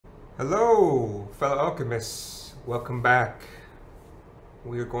Hello, fellow alchemists. Welcome back.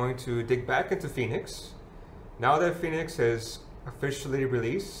 We are going to dig back into Phoenix. Now that Phoenix has officially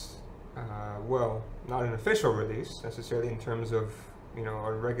released, well, not an official release necessarily in terms of,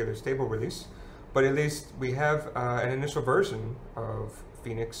 a regular stable release, but at least we have an initial version of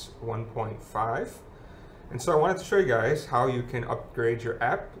Phoenix 1.5. And so I wanted to show you guys how you can upgrade your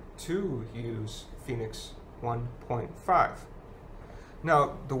app to use Phoenix 1.5.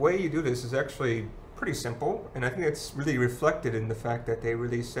 Now, the way you do this is actually pretty simple, and I think it's really reflected in the fact that they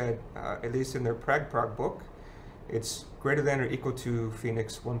really said, at least in their prog book, it's greater than or equal to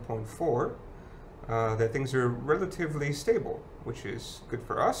Phoenix 1.4, that things are relatively stable, which is good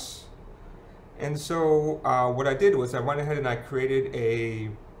for us. And so what I did was I went ahead and I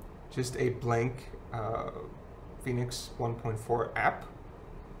created just a blank Phoenix 1.4 app,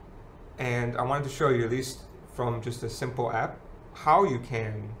 and I wanted to show you, at least from just a simple app, how you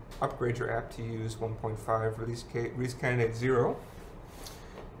can upgrade your app to use 1.5 release candidate 0.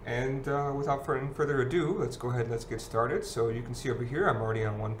 And without further ado, let's go ahead and let's get started. So you can see over here I'm already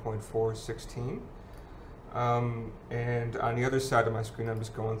on 1.4.16, and on the other side of my screen I'm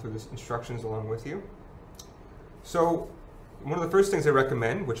just going through the instructions along with you. So one of the first things I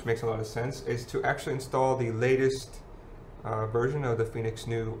recommend, which makes a lot of sense, is to actually install the latest version of the Phoenix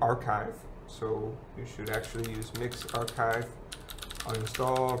new archive. So you should actually use mix archive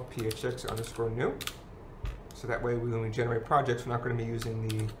uninstall phx_new. So that way when we generate projects, we're not going to be using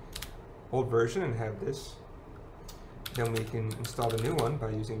the old version and have this. Then we can install the new one by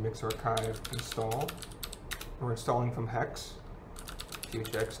using mix archive install. We're installing from hex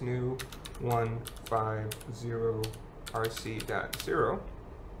phx new 150 rc.0.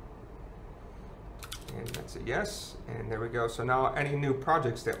 And that's a yes, and there we go. So now any new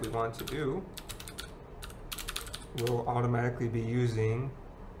projects that we want to do will automatically be using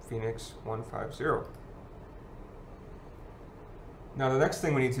Phoenix 150. Now the next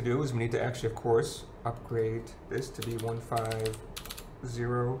thing we need to do is we need to actually, of course, upgrade this to be 150,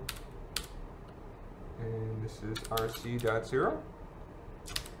 and this is rc.0.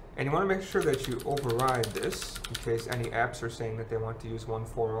 And you want to make sure that you override this in case any apps are saying that they want to use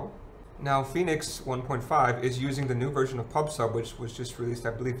 140. Now Phoenix 1.5 is using the new version of pubsub, which was just released,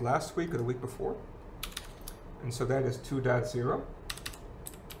 I believe, last week or the week before. And so that is 2.0.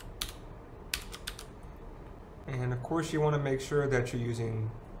 And of course you want to make sure that you're using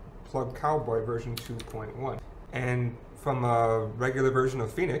Plug Cowboy version 2.1. And from a regular version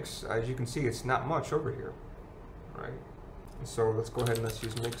of Phoenix, as you can see, it's not much over here, right? And so let's go ahead and let's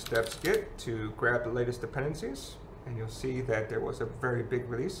use mix deps git to grab the latest dependencies. And you'll see that there was a very big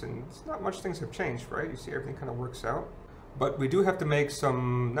release, and it's not much things have changed, right? You see everything kind of works out. But we do have to make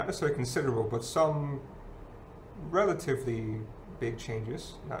some, not necessarily considerable, but some relatively big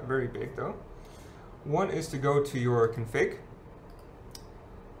changes. Not very big though. One is to go to your config.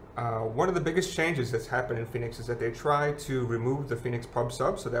 One of the biggest changes that's happened in Phoenix is that they try to remove the Phoenix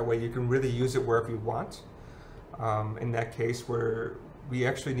pubsub, so that way you can really use it wherever you want. In that case, where we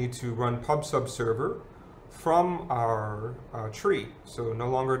actually need to run pubsub server from our tree. So no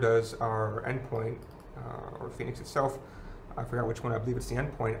longer does our endpoint, or Phoenix itself, I forgot which one, I believe it's the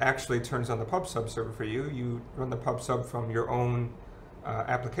endpoint, actually turns on the pubsub server for you. You run the pubsub from your own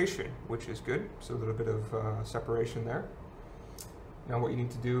application, which is good. So a little bit of separation there. Now what you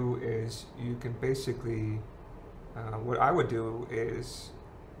need to do is you can basically, what I would do is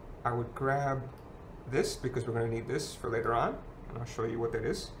I would grab this, because we're going to need this for later on, and I'll show you what that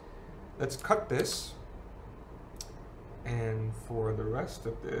is. Let's cut this. And for the rest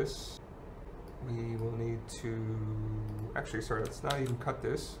of this, we will need to, actually, sorry, let's not even cut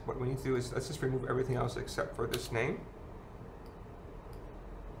this. What we need to do is let's just remove everything else except for this name.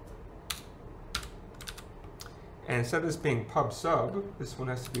 And instead of this being pubsub, this one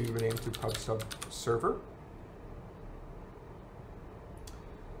has to be renamed to pubsub server.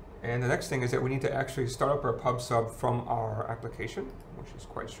 And the next thing is that we need to actually start up our pubsub from our application, which is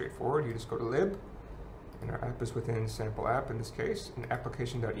quite straightforward. You just go to lib, and our app is within sample app in this case, and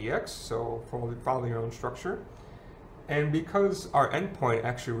application.ex, so follow your own structure. And because our endpoint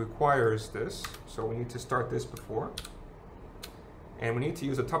actually requires this, so we need to start this before. And we need to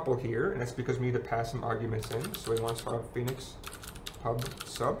use a tuple here, and that's because we need to pass some arguments in. So we want to start up Phoenix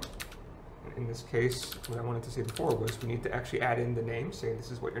pubsub. In this case, what I wanted to say before was we need to actually add in the name, saying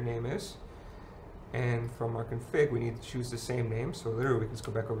this is what your name is. And from our config, we need to choose the same name. So literally we can just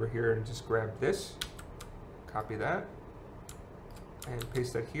go back over here and just grab this, copy that, and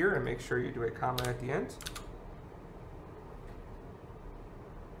paste that here, and make sure you do a comma at the end.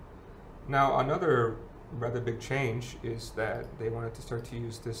 Now another rather big change is that they wanted to start to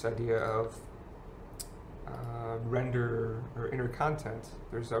use this idea of render or inner content.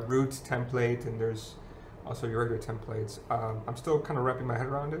 There's a root template and there's also your regular templates. I'm still kind of wrapping my head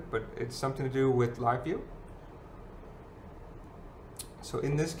around it, but it's something to do with live view. So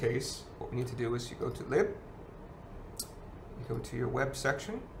in this case, what we need to do is you go to lib, you go to your web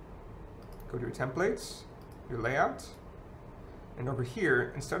section, go to your templates, your layout, and over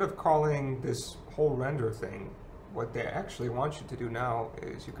here, instead of calling this whole render thing, what they actually want you to do now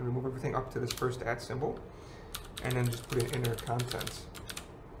is you can remove everything up to this first @ symbol, and then just put in inner content.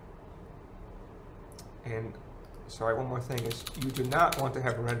 And sorry, one more thing is you do not want to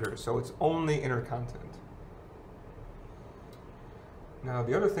have a render, so it's only inner content. Now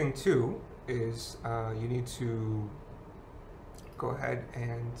the other thing too is you need to go ahead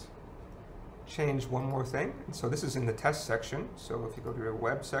and change one more thing. And so this is in the test section. So if you go to your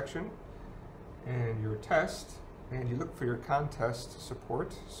web section and your test, and you look for your contest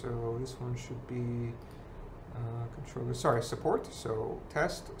support. So this one should be controller, sorry, support. So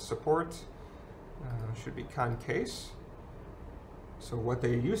test support should be concase. So what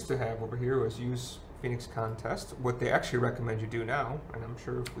they used to have over here was use Phoenix contest. What they actually recommend you do now, and I'm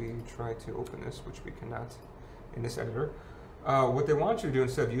sure if we try to open this, which we cannot in this editor, what they want you to do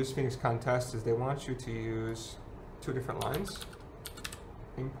instead of use Phoenix contest is they want you to use two different lines.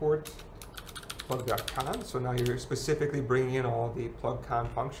 Import plug.con. So now you're specifically bringing in all the plug.con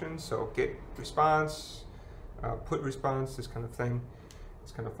functions. So get response, put response, this kind of thing,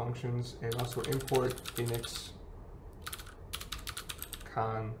 this kind of functions, and also import Phoenix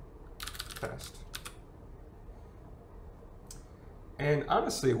contest. And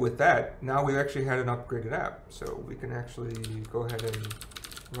honestly, with that, now we've actually had an upgraded app. So we can actually go ahead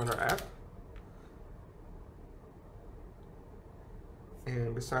and run our app.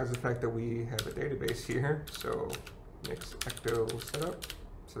 And besides the fact that we have a database here, so mix ecto setup,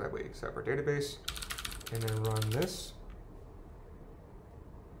 so that way we set up our database, and then run this.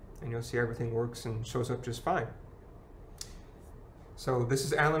 And you'll see everything works and shows up just fine. So this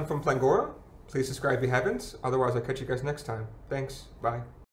is Alan from Plangora. Please subscribe if you haven't. Otherwise, I'll catch you guys next time. Thanks. Bye.